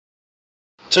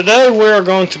Today we are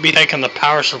going to be taking the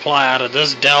power supply out of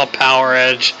this Dell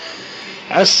PowerEdge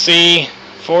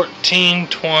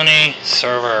SC1420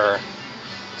 server.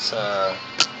 So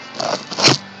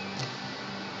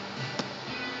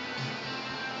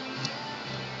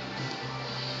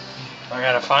I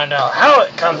gotta find out how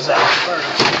it comes out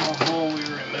first before we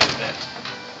remove it.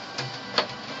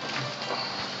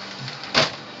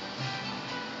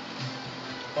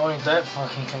 Oh, ain't that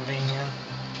fucking convenient.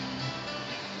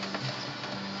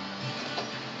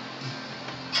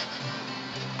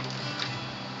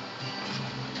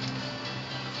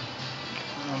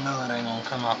 I know that ain't gonna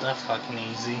come out that fucking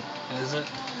easy, is it?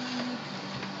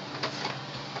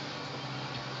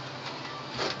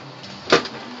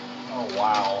 Oh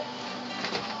wow.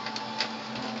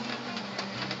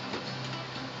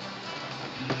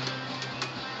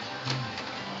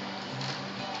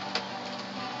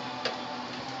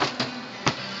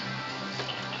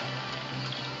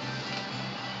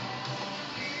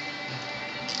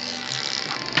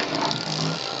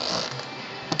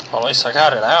 Well, at least I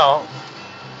got it out.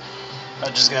 I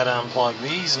just gotta unplug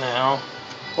these now.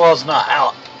 Well, it's not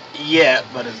out yet,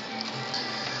 but it's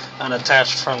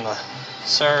unattached from the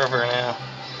server now.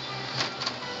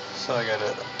 So I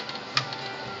gotta.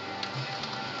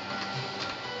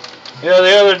 Yeah,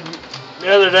 the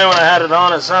other day when I had it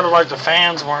on, it sounded like the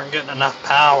fans weren't getting enough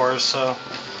power. So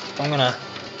I'm gonna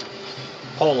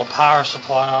pull the power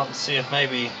supply out and see if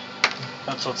maybe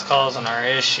that's what's causing our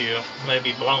issue.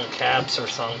 Maybe blown caps or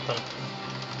something.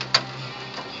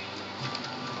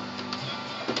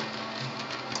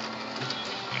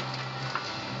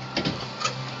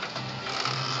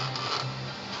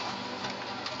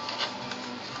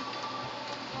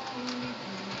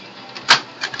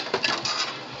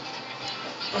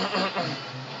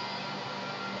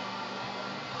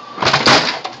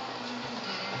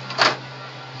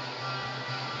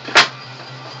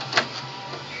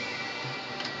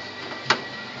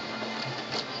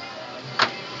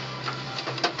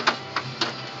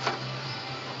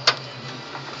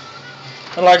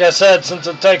 And like I said, since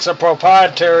it takes a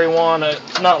proprietary one,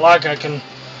 it's not like I can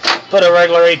put a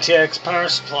regular ATX power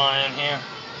supply in here.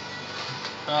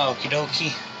 Okie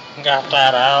dokie. Got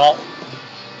that out.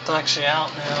 It's actually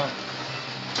out now.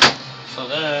 So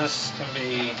this can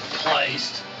be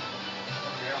placed.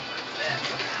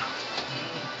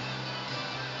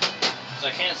 Because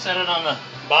I can't set it on the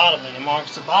bottom anymore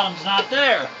because the bottom's not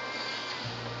there.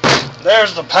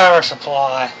 There's the power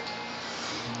supply.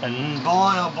 And boy,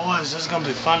 oh boy, is this going to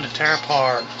be fun to tear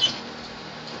apart.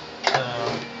 So,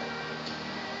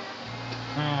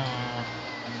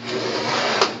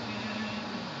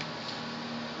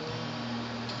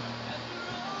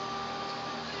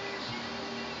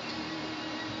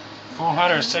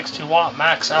 460 watt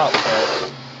max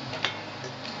output.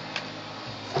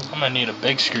 I'm going to need a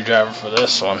big screwdriver for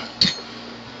this one.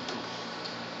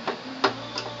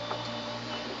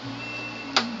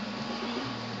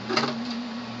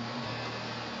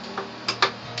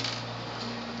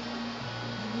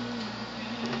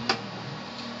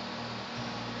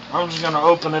 I'm just going to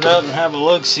open it up and have a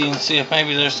look-see and see if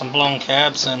maybe there's some blown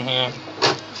caps in here.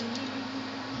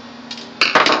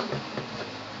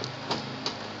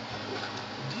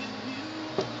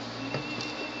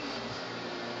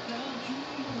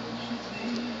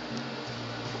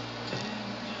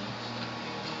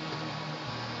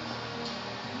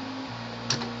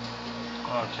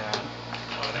 Okay.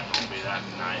 Well, it ain't going to be that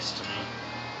nice to me.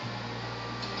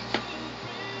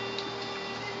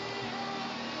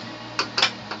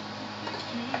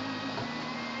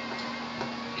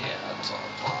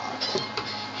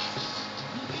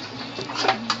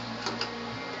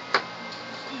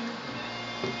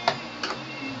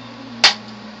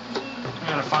 I'm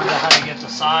gonna find out how to get the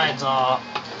sides off.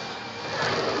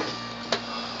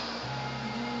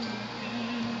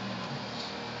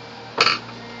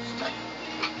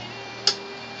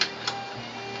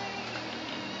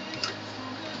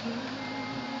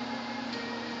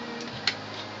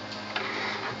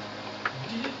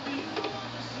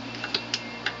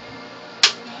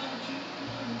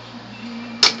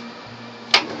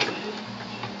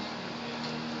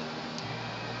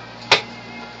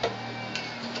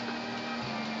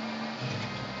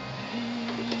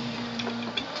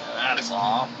 That's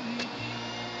off.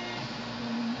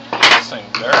 This thing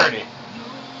dirty.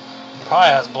 Probably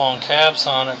has blown caps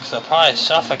on it because I probably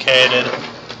suffocated.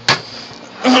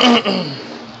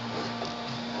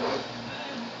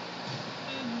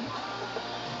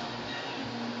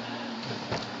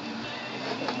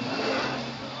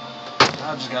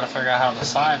 I just gotta figure out how the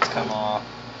sides come off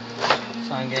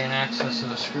so I can gain access to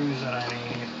the screws that I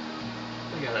need.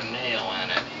 We got a nail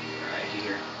in it right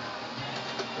here.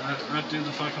 right through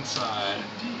the fucking side.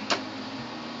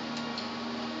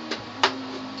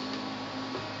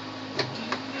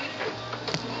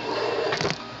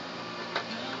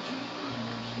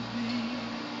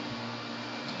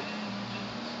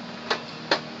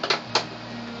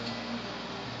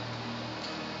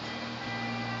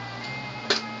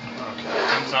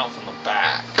 Out from the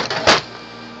back.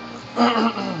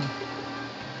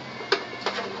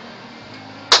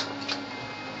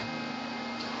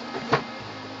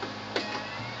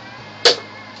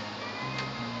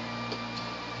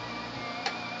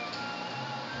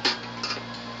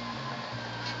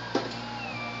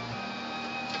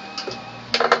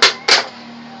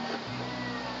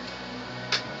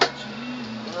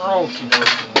 Okie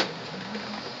dokie.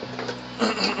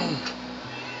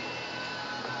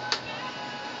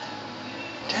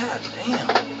 God damn.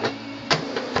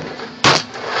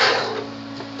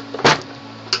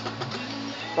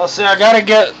 Well, see, I gotta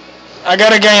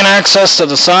gain access to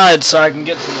the side so I can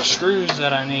get to the screws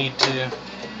that I need to.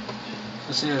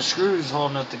 See, the screws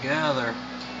holding it together.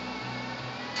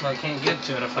 So I can't get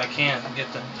to it if I can't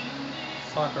get the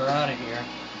fucker out of here.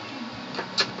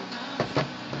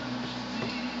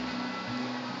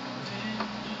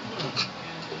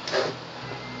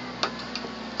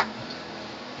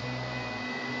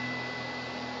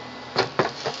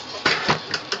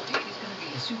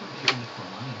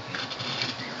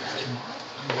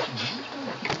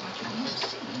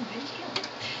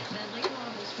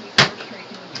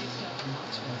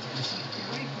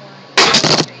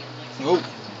 Oh,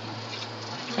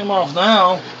 came off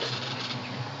now.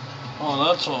 Oh,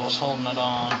 that's what was holding it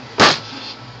on.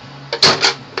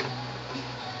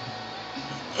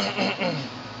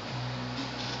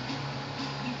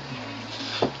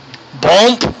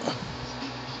 Bump.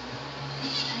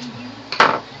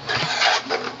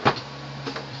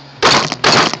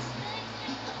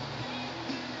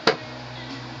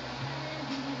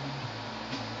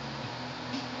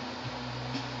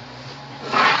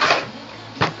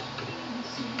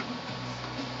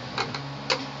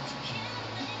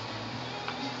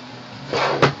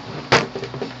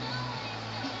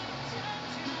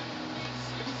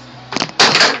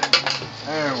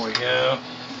 There we go.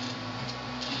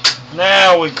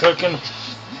 Now we're cooking.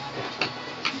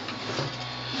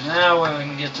 Now we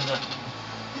can get to the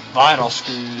vital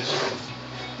screws.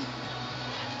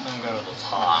 I'm going to go to the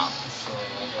top, so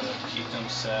I'm going to keep them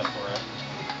separate.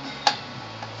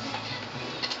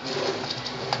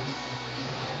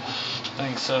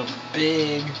 Thing's so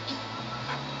big.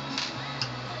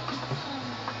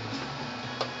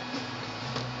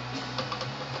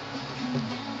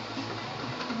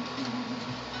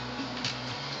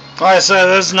 Like I said,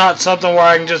 this is not something where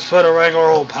I can just put a regular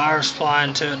old power supply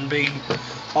into it and be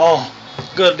all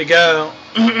good to go.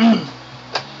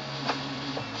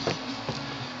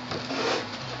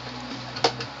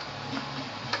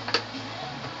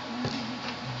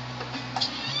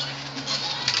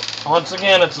 Once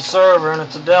again, it's a server, and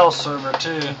it's a Dell server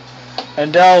too.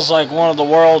 And Dell's like one of the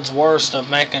world's worst of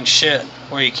making shit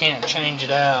where you can't change it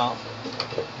out.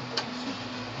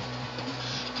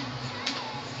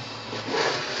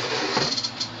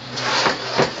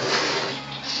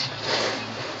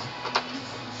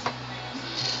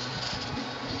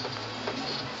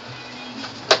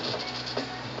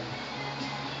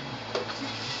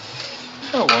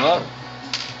 Oh, what?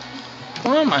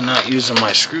 Why am I not using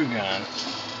my screw gun?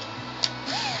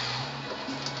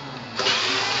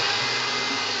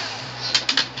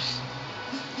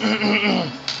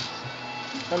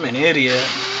 I'm an idiot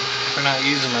for not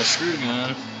using my screw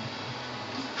gun.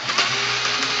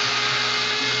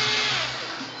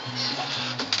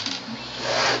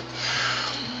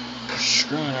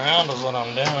 Screwing around is what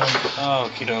I'm doing.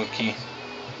 Okie dokie.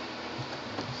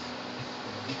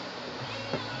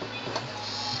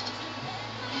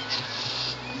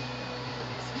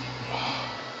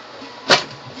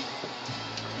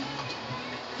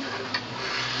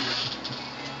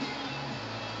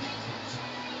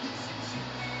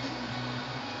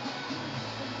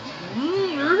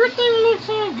 Everything looks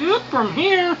all good from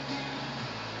here.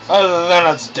 Other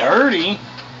than it's dirty.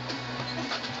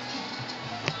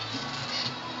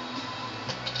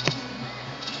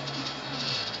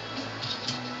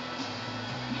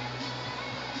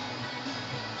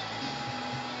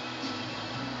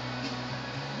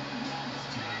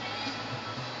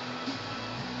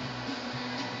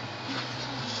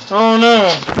 Oh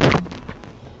no.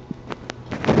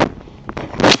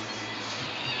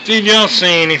 Did y'all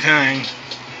see anything?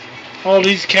 All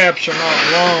these caps are not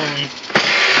blown.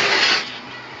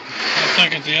 Let's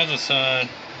look at the other side.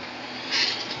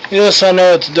 Yes, I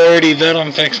know it's dirty. That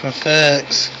don't fix my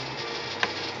fix.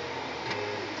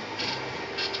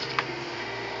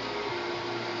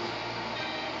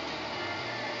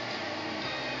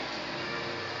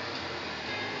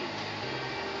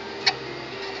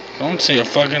 don't see a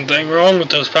fucking thing wrong with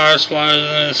those power supplies,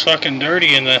 and it's fucking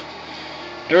dirty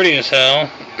dirty as hell.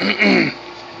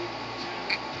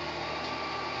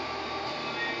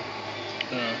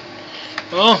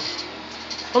 Well,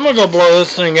 I'm gonna go blow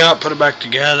this thing out, put it back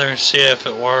together, and see if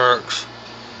it works.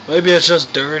 Maybe it's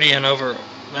just dirty and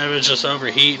maybe it's just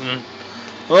overheating.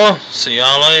 Well, see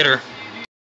y'all later.